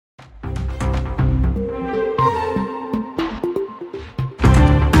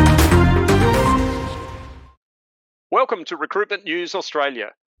Welcome to Recruitment News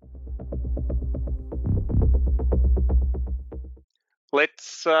Australia.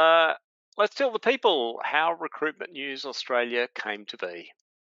 Let's tell the people how Recruitment News Australia came to be.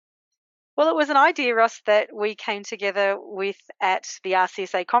 Well, it was an idea, Ross, that we came together with at the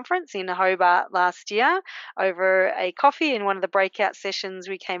RCSA conference in Hobart last year. Over a coffee in one of the breakout sessions,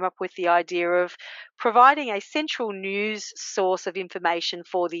 we came up with the idea of providing a central news source of information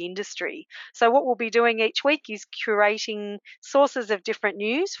for the industry. So what we'll be doing each week is curating sources of different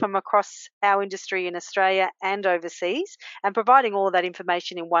news from across our industry in Australia and overseas, and providing all of that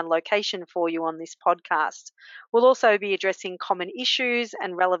information in one location for you on this podcast. We'll also be addressing common issues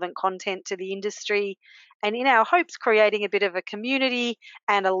and relevant content to the industry, and in our hopes, creating a bit of a community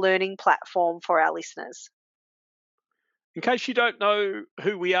and a learning platform for our listeners. In case you don't know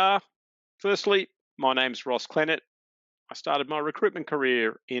who we are, firstly, my name's Ross Clennett. I started my recruitment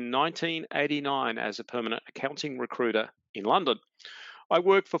career in 1989 as a permanent accounting recruiter in London. I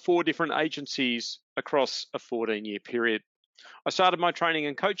worked for 4 different agencies across a 14-year period. I started my training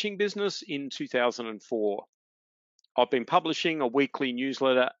and coaching business in 2004. I've been publishing a weekly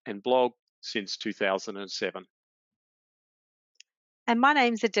newsletter and blog since 2007. And my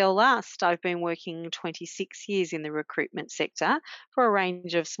name's Adele Ross. I've been working 26 years in the recruitment sector for a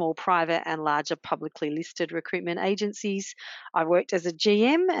range of small private and larger publicly listed recruitment agencies. I worked as a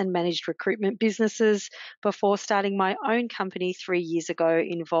GM and managed recruitment businesses before starting my own company 3 years ago,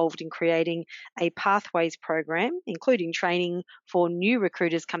 involved in creating a pathways program, including training for new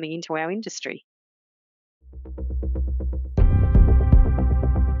recruiters coming into our industry.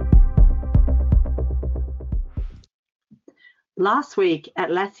 Last week,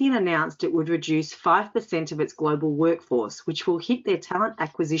 Atlassian announced it would reduce 5% of its global workforce, which will hit their talent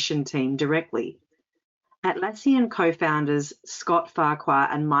acquisition team directly. Atlassian co-founders Scott Farquhar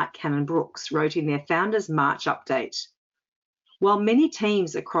and Mike Cannon-Brooks wrote in their Founders March update, "While many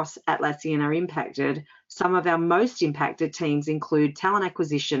teams across Atlassian are impacted, some of our most impacted teams include talent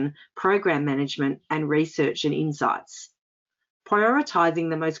acquisition, program management, and research and insights. Prioritising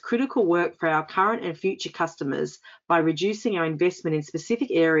the most critical work for our current and future customers by reducing our investment in specific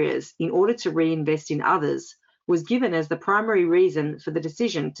areas in order to reinvest in others was given as the primary reason for the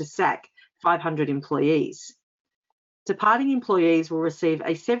decision to sack 500 employees. Departing employees will receive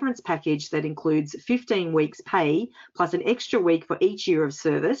a severance package that includes 15 weeks pay plus an extra week for each year of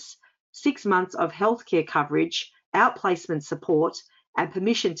service, 6 months of healthcare coverage, outplacement support, and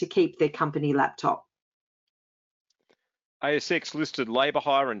permission to keep their company laptop." ASX-listed labour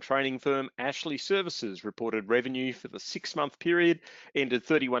hire and training firm Ashley Services reported revenue for the 6-month period ended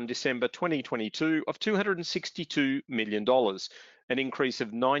 31 December 2022 of $262 million, an increase of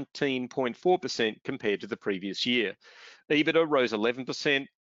 19.4% compared to the previous year. EBITDA rose 11%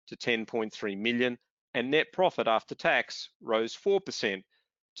 to $10.3 million, and net profit after tax rose 4%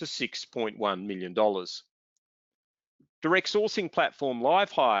 to $6.1 million. Direct sourcing platform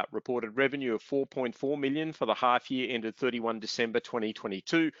LiveHire reported revenue of $4.4 million for the half year ended 31 December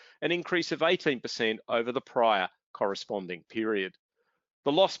 2022, an increase of 18% over the prior corresponding period.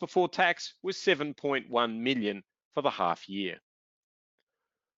 The loss before tax was $7.1 million for the half year.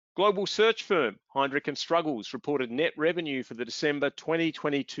 Global search firm Heinrich & Struggles reported net revenue for the December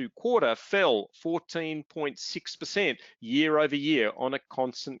 2022 quarter fell 14.6% year over year on a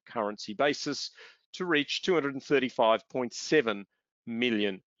constant currency basis to reach $235.7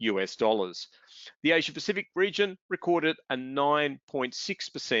 million US. The Asia Pacific region recorded a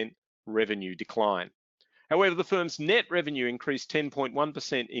 9.6% revenue decline. However, the firm's net revenue increased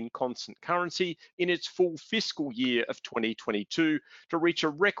 10.1% in constant currency in its full fiscal year of 2022 to reach a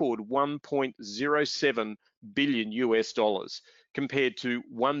record $1.07 billion US, compared to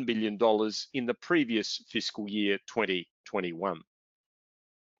 $1 billion in the previous fiscal year 2021.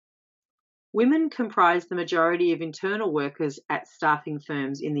 Women comprise the majority of internal workers at staffing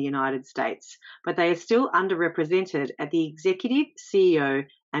firms in the United States, but they are still underrepresented at the executive, CEO,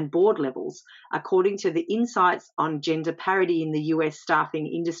 and board levels, according to the Insights on Gender Parity in the US Staffing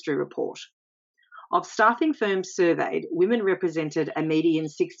Industry report. Of staffing firms surveyed, women represented a median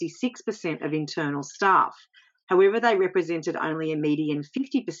 66% of internal staff. However, they represented only a median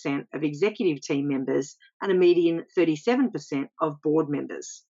 50% of executive team members and a median 37% of board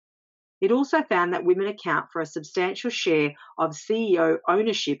members. It also found that women account for a substantial share of CEO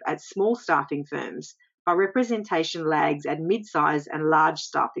ownership at small staffing firms, but representation lags at mid-size and large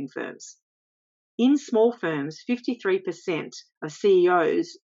staffing firms. In small firms, 53% of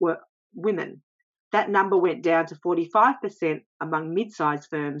CEOs were women. That number went down to 45% among mid-size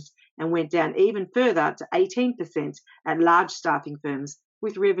firms and went down even further to 18% at large staffing firms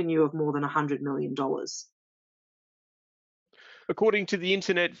with revenue of more than $100 million. According to the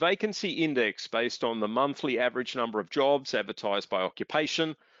Internet Vacancy Index, based on the monthly average number of jobs advertised by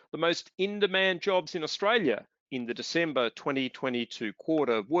occupation, the most in-demand jobs in Australia in the December 2022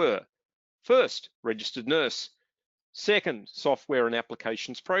 quarter were: first, registered nurse; second, software and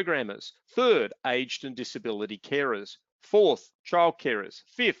applications programmers; third, aged and disability carers; fourth, child carers;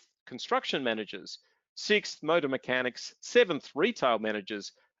 fifth, construction managers; sixth, motor mechanics; seventh, retail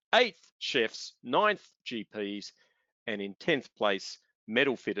managers; eighth, chefs; ninth, GPs; and in 10th place,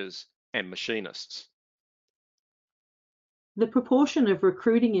 metal fitters and machinists. The proportion of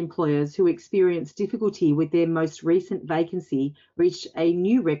recruiting employers who experienced difficulty with their most recent vacancy reached a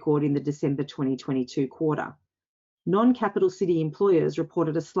new record in the December 2022 quarter. Non-capital city employers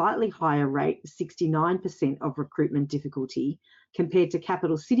reported a slightly higher rate, 69% of recruitment difficulty, compared to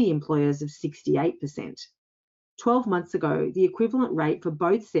capital city employers of 68%. 12 months ago, the equivalent rate for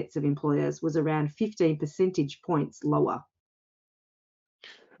both sets of employers was around 15 percentage points lower.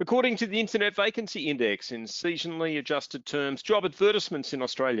 According to the Internet Vacancy Index, in seasonally adjusted terms, job advertisements in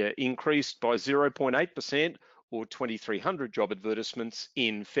Australia increased by 0.8%, or 2,300 job advertisements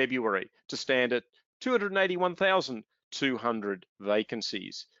in February, to stand at 281,200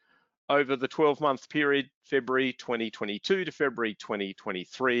 vacancies. Over the 12-month period, February 2022 to February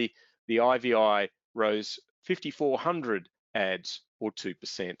 2023, the IVI rose 5,400 ads, or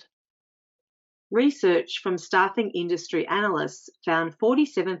 2%. Research from staffing industry analysts found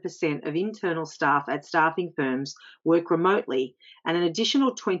 47% of internal staff at staffing firms work remotely, and an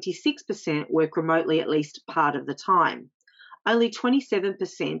additional 26% work remotely at least part of the time. Only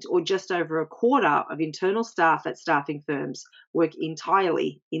 27%, or just over a quarter, of internal staff at staffing firms work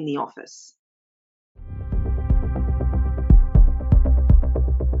entirely in the office.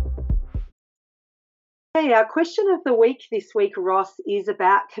 Okay, our question of the week this week, Ross, is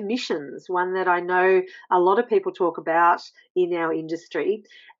about commissions, one that I know a lot of people talk about in our industry.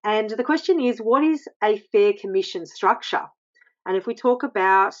 And the question is, what is a fair commission structure? And if we talk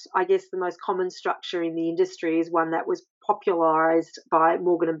about, I guess, the most common structure in the industry is one that was popularised by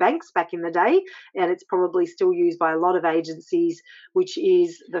Morgan and Banks back in the day, and it's probably still used by a lot of agencies, which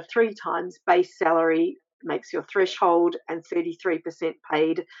is the 3 times base salary makes your threshold, and 33%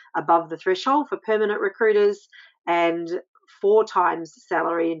 paid above the threshold for permanent recruiters, and 4 times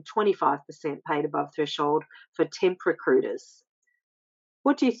salary and 25% paid above threshold for temp recruiters.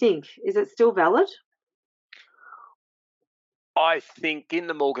 What do you think? Is it still valid? I think in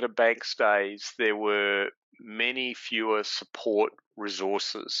the Morgan and Banks days, there were many fewer support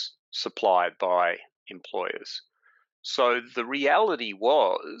resources supplied by employers. So the reality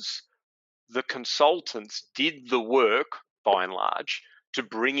was the consultants did the work, by and large, to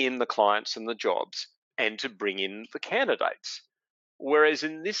bring in the clients and the jobs and to bring in the candidates. Whereas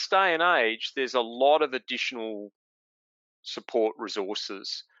in this day and age, there's a lot of additional support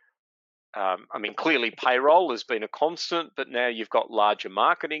resources. Clearly payroll has been a constant, but now you've got larger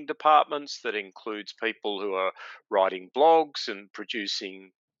marketing departments that includes people who are writing blogs and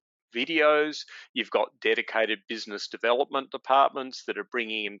producing videos. You've got dedicated business development departments that are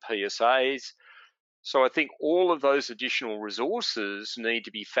bringing in PSAs. So I think all of those additional resources need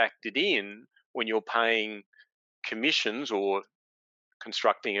to be factored in when you're paying commissions or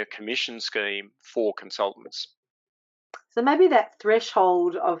constructing a commission scheme for consultants. So maybe that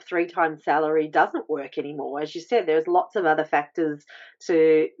threshold of 3 times salary doesn't work anymore. As you said, there's lots of other factors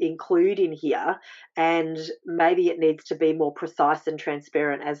to include in here, and maybe it needs to be more precise and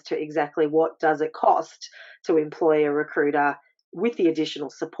transparent as to exactly what does it cost to employ a recruiter with the additional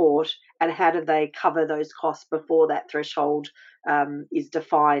support, and how do they cover those costs before that threshold is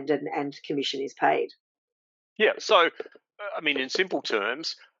defined and commission is paid. Yeah, so, in simple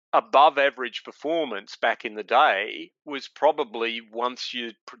terms, above average performance back in the day was probably once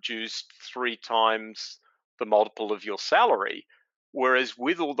you'd produced 3 times the multiple of your salary. Whereas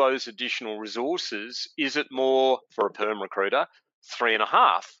with all those additional resources, is it more for a perm recruiter,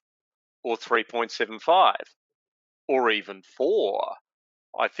 3.5 or 3.75 or even 4?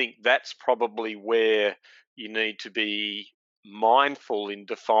 I think that's probably where you need to be mindful in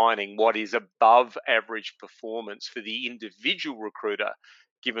defining what is above average performance for the individual recruiter,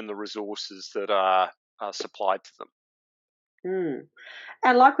 given the resources that are supplied to them.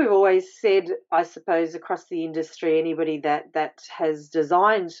 And like we've always said, I suppose across the industry, anybody that has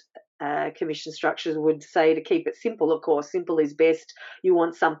designed commission structures would say to keep it simple. Of course, simple is best. You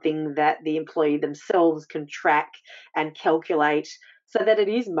want something that the employee themselves can track and calculate, so that it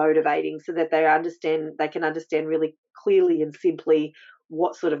is motivating, so that they can understand really clearly and simply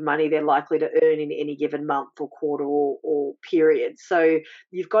what sort of money they're likely to earn in any given month or quarter or period. So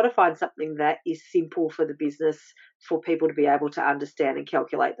you've got to find something that is simple for the business for people to be able to understand and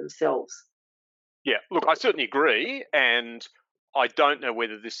calculate themselves. Yeah, look, I certainly agree, and I don't know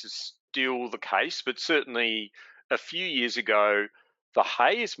whether this is still the case, but certainly a few years ago, the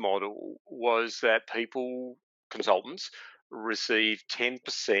Hayes model was that consultants, received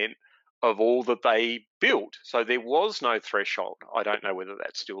 10% of all that they built. So there was no threshold. I don't know whether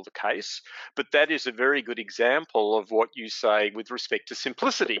that's still the case, but that is a very good example of what you say with respect to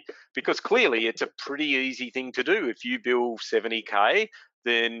simplicity, because clearly it's a pretty easy thing to do. If you bill 70K,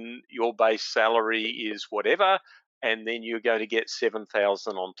 then your base salary is whatever, and then you're going to get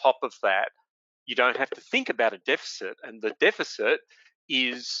 7,000 on top of that. You don't have to think about a deficit, and the deficit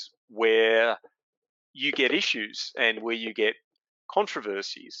is where you get issues and where you get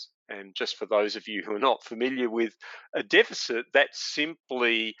controversies. And just for those of you who are not familiar with a deficit, that's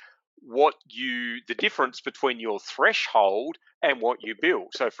simply the difference between your threshold and what you bill.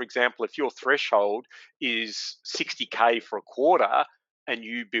 So for example, if your threshold is 60K for a quarter and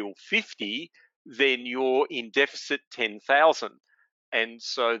you bill 50, then you're in deficit 10,000. And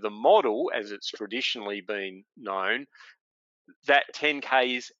so the model, as it's traditionally been known, that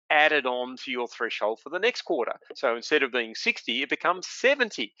 10K is added on to your threshold for the next quarter. So instead of being 60, it becomes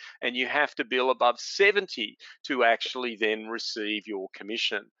 70, and you have to bill above 70 to actually then receive your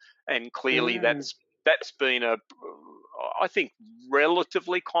commission. And clearly that's been I think,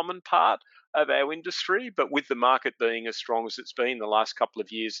 relatively common part of our industry, but with the market being as strong as it's been the last couple of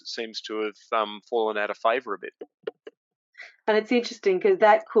years, it seems to have fallen out of favour a bit. And it's interesting because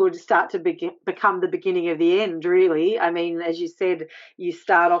that could start to become the beginning of the end, really. I mean, as you said, you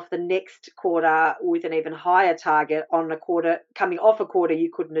start off the next quarter with an even higher target on a quarter, coming off a quarter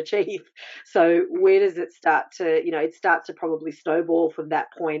you couldn't achieve. So where does it start to, it starts to probably snowball from that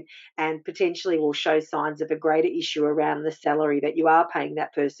point, and potentially will show signs of a greater issue around the salary that you are paying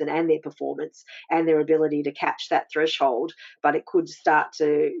that person and their performance and their ability to catch that threshold. But it could start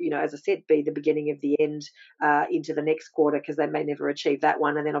to, as I said, be the beginning of the end into the next quarter, because they may never achieve that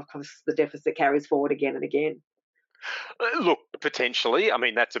one, and then of course the deficit carries forward again and again. Look, potentially, I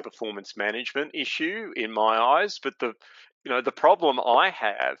mean, that's a performance management issue in my eyes, but the problem I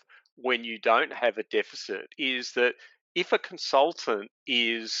have when you don't have a deficit is that if a consultant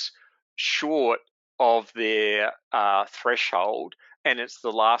is short of their threshold and it's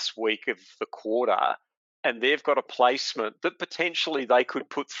the last week of the quarter, and they've got a placement that potentially they could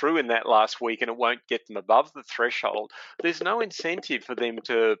put through in that last week and it won't get them above the threshold, there's no incentive for them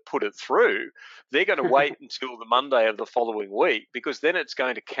to put it through. They're going to wait until the Monday of the following week, because then it's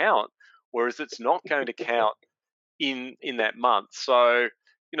going to count, whereas it's not going to count in that month. So,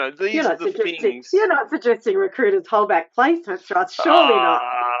 these are the things. You're not suggesting recruiters hold back placements, Ross. Surely not.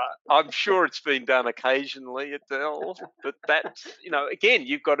 I'm sure it's been done occasionally, Adele, but that's, again,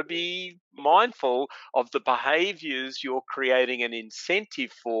 you've got to be mindful of the behaviours you're creating an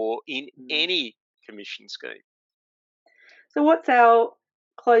incentive for in any commission scheme. So what's our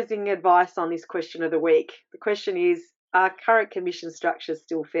closing advice on this question of the week? The question is, are current commission structures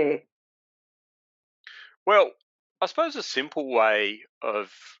still fair? Well, I suppose a simple way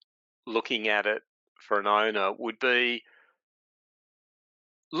of looking at it for an owner would be,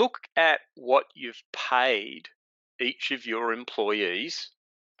 look at what you've paid each of your employees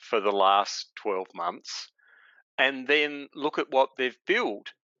for the last 12 months, and then look at what they've billed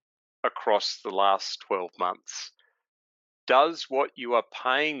across the last 12 months. Does what you are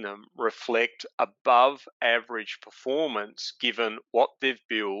paying them reflect above average performance given what they've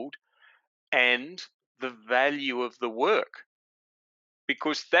billed and the value of the work?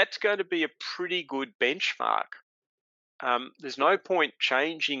 Because that's going to be a pretty good benchmark. There's no point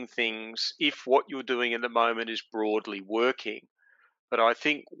changing things if what you're doing at the moment is broadly working. But I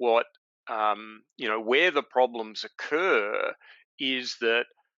think where the problems occur is that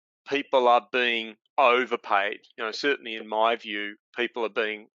people are being overpaid. Certainly in my view, people are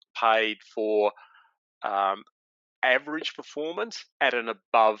being paid for average performance at an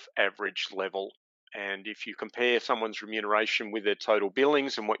above average level. And if you compare someone's remuneration with their total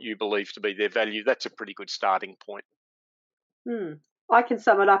billings and what you believe to be their value, that's a pretty good starting point. I can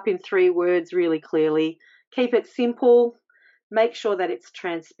sum it up in 3 words really clearly. Keep it simple, make sure that it's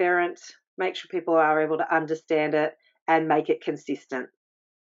transparent, make sure people are able to understand it, and make it consistent.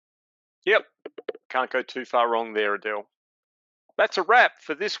 Yep, can't go too far wrong there, Adele. That's a wrap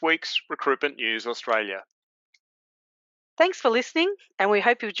for this week's Recruitment News Australia. Thanks for listening, and we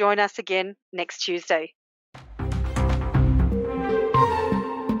hope you'll join us again next Tuesday.